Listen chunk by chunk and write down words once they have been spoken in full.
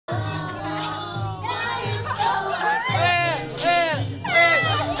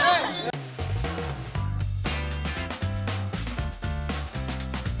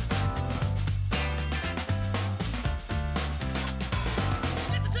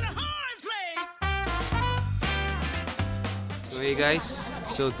Hey guys,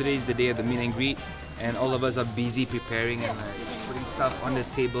 so today is the day of the meet and greet and all of us are busy preparing and putting stuff on the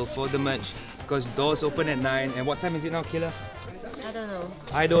table for the merch because doors open at 9 and what time is it now, Kayla? I don't know.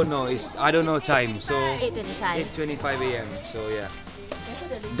 I don't know, it's I don't know time, so 8:25. 8:25 AM, so yeah.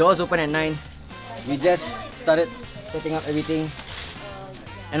 Doors open at 9. We just started setting up everything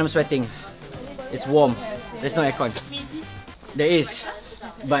and I'm sweating. It's warm. There's no aircon. There is,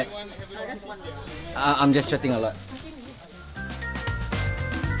 but I'm just sweating a lot.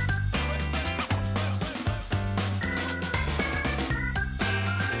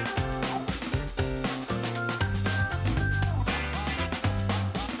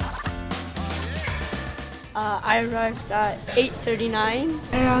 I arrived at 8:39.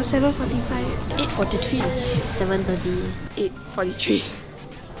 Around 7:45. 8:43. 7:30. 8:43.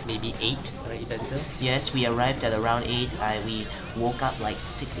 Maybe 8 or even so. Yes, we arrived at around 8. We woke up like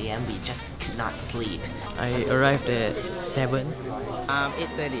 6 AM. We just could not sleep. I arrived at 7.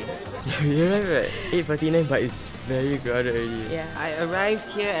 8:30. We arrived at 8:49 but it's very crowded already. Yeah, I arrived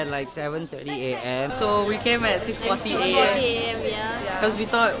here at like 7:30 AM. So we came at 6:40 AM yeah. because we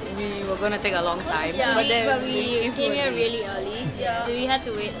thought we were gonna take a long time. Yeah. But then we came here really early, so we had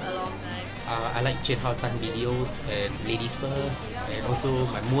to wait a long time. I like Chen Hao Tan videos and Ladies First, and also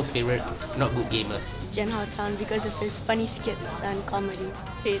my most favorite, Not Good Gamers. Chen Hao Tan because of his funny skits and comedy.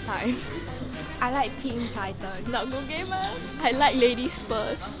 Playtime. I like Team Titan. Not Good Gamers. I like Ladies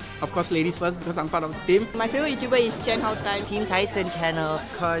First. of course Ladies First because I'm part of the team. My favorite YouTuber is Chen Hao Tan. Team Titan channel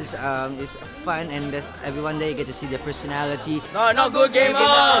because it's fun and there's everyone there, you get to see their personality. Not good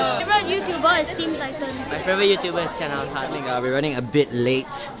gamers! Favorite YouTuber is Team Titan. My favorite YouTuber is Chen Hao Tan. We're running a bit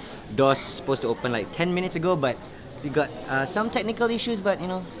late. Doors supposed to open like 10 minutes ago, but we got some technical issues, but you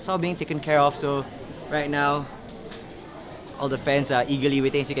know, it's all being taken care of. So right now, all the fans are eagerly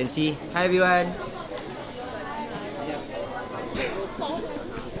waiting, as you can see. Hi everyone!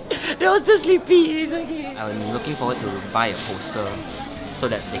 That was too sleepy, it's okay. I'm looking forward to buy a poster so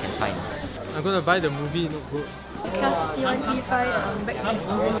that they can sign. I'm gonna buy the movie notebook. Class T1T5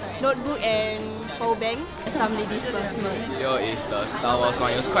 backpack. Notebook and power bank. Some Ladies First merch. Here is the Star Wars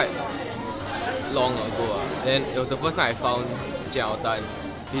one. It was quite long ago. Then it was the first time I found Chen Hao Tan.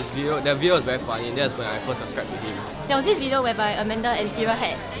 The video was very funny, and that's when I first subscribed to him. There was this video whereby Amanda and Sierra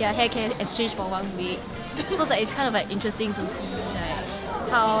had their hair care exchange for 1 week. So it's kind of like interesting to see like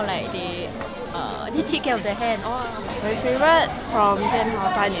how like they take care of their hair and all. My favorite from Chen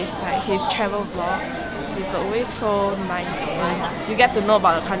Hao Tan is like his travel vlogs. It's always so nice and you get to know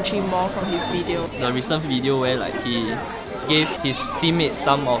about the country more from his video. The recent video where like he gave his teammates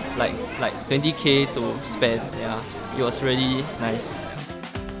some of like 20k to spend. Yeah, it was really nice.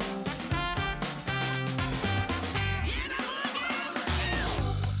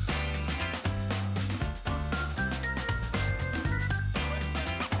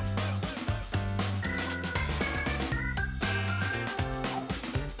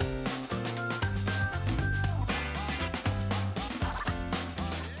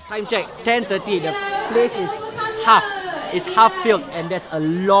 Time check, 10:30. The place is half filled and there's a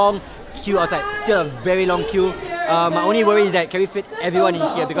long queue outside. Still a very long queue. My only worry is that can we fit everyone in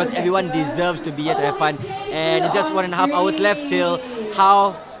here because everyone deserves to be here to have fun. And it's just 1.5 hours left till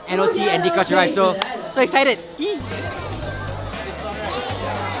Hao, NOC and Dcrush arrive. So excited!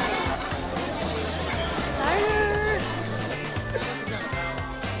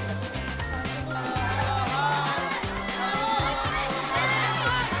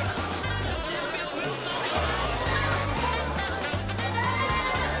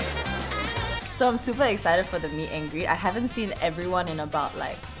 So I'm super excited for the meet and greet. I haven't seen everyone in about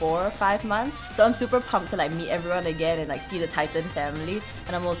like 4 or 5 months. So I'm super pumped to like meet everyone again and like see the Titan family.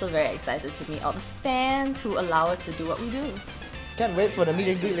 And I'm also very excited to meet all the fans who allow us to do what we do. Can't wait for the meet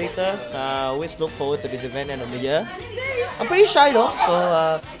and greet later. Always look forward to this event end of the year. I'm pretty shy though,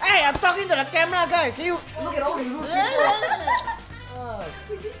 so Hey, I'm talking to the camera, guys! Can you look at all the rude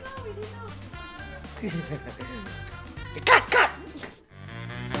people? Cut!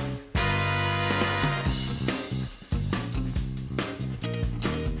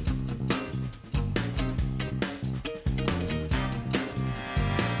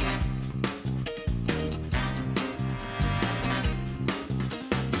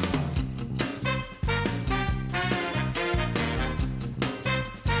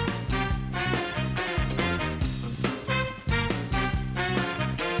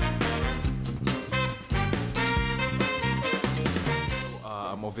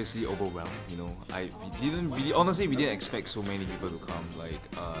 I'm obviously overwhelmed, you know. We didn't expect so many people to come.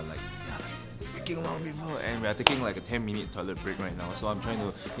 freaking long people, and we are taking like a 10-minute toilet break right now. So I'm trying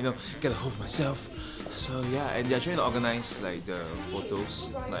to, you know, get a hold of myself. So yeah, and they're trying to organize like the photos,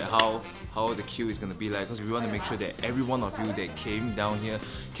 like how the queue is gonna be like, because we want to make sure that every one of you that came down here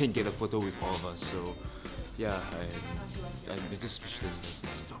can get a photo with all of us. So yeah, I'm just speechless.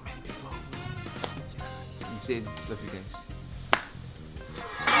 There's so many people. It's insane. Love you guys.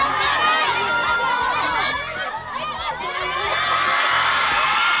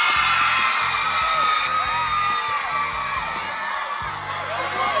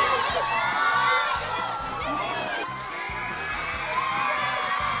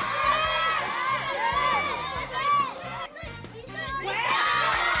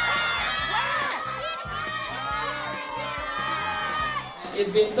 It's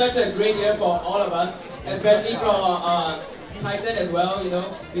been such a great year for all of us, especially for Titan as well, you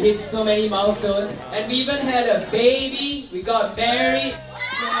know. We hit so many milestones, and we even had a baby, we got married.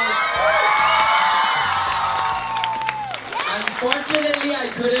 Unfortunately, I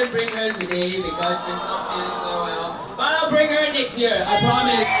couldn't bring her today because she's not feeling so well. But I'll bring her next year, I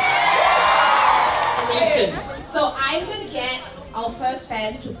promise. So I'm gonna get our first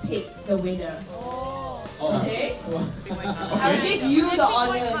fan to pick the winner. Okay? I'll give you the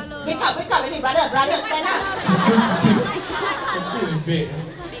honors. Wake up, baby, brother, stand up. Okay,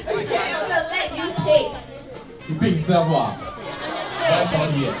 I'm gonna let you pick. He picked himself up. Bad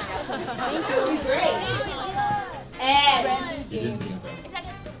body. Thank you, it'll be great. And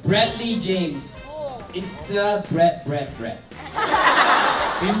Bradley James. Insta bread. Insta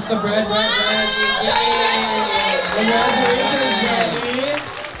bread. Congratulations, Bradley.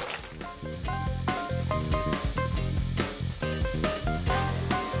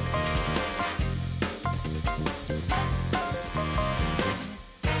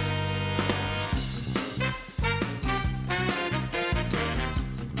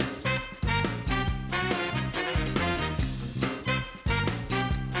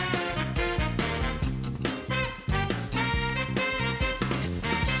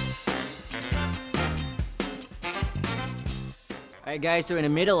 Alright guys, so in the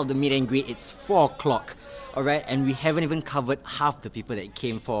middle of the meet and greet, it's 4 o'clock. Alright, and we haven't even covered half the people that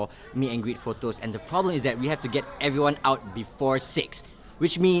came for meet and greet photos, and the problem is that we have to get everyone out before 6,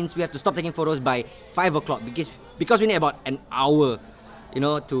 which means we have to stop taking photos by 5 o'clock because we need about an hour, you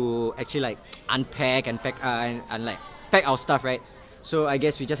know, to actually like unpack and pack and like pack our stuff, right? So I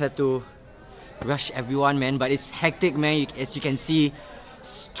guess we just have to rush everyone, man, but it's hectic, man. As you can see,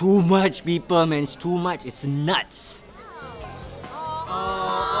 it's too much people, man. It's too much, it's nuts.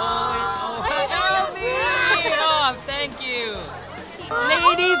 Thank you.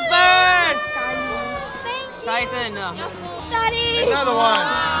 Ladies first. Titan. Study. Another one.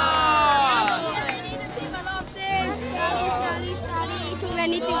 Too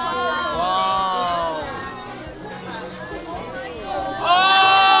many people. Wow.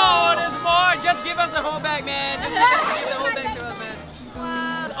 Oh, there's more. Just give us the whole bag, man. Just give the whole bag to us, man.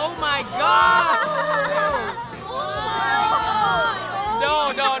 Oh my God. No,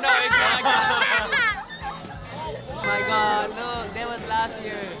 it's not good. Oh my God, no, that was last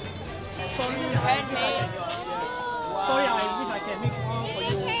year. Handmade. Sorry, I wish I can make more for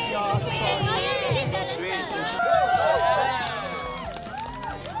you. Yeah, so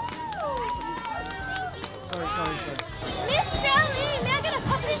sorry. Sorry. Miss Shirley, may I get a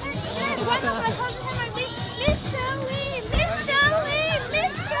coffee? Miss Shirley.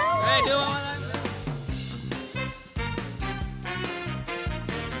 Hey, do one.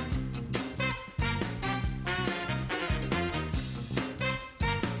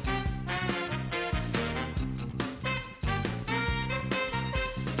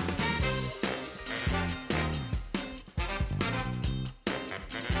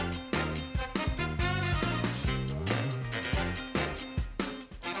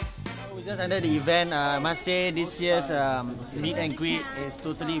 We just ended the event. I must say this year's meet and greet is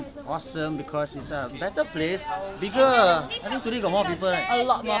totally awesome because it's a better place, bigger. I think today got more people, right? A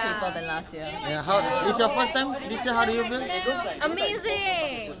lot more people than last year. Yeah, how this is your first time this year? How do you feel?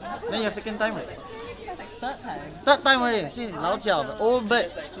 Amazing! Then your second time, right? Third time. Third time already. See, Lao Jiao, old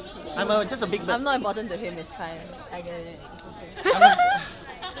bird. Just a big bird. I'm not important to him, it's fine. I get it.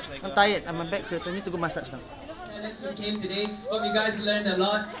 I'm tired. My back hurts. I need to go massage now. Next who came today. Hope you guys learned a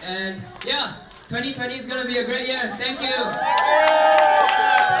lot, and yeah, 2020 is gonna be a great year. Thank you.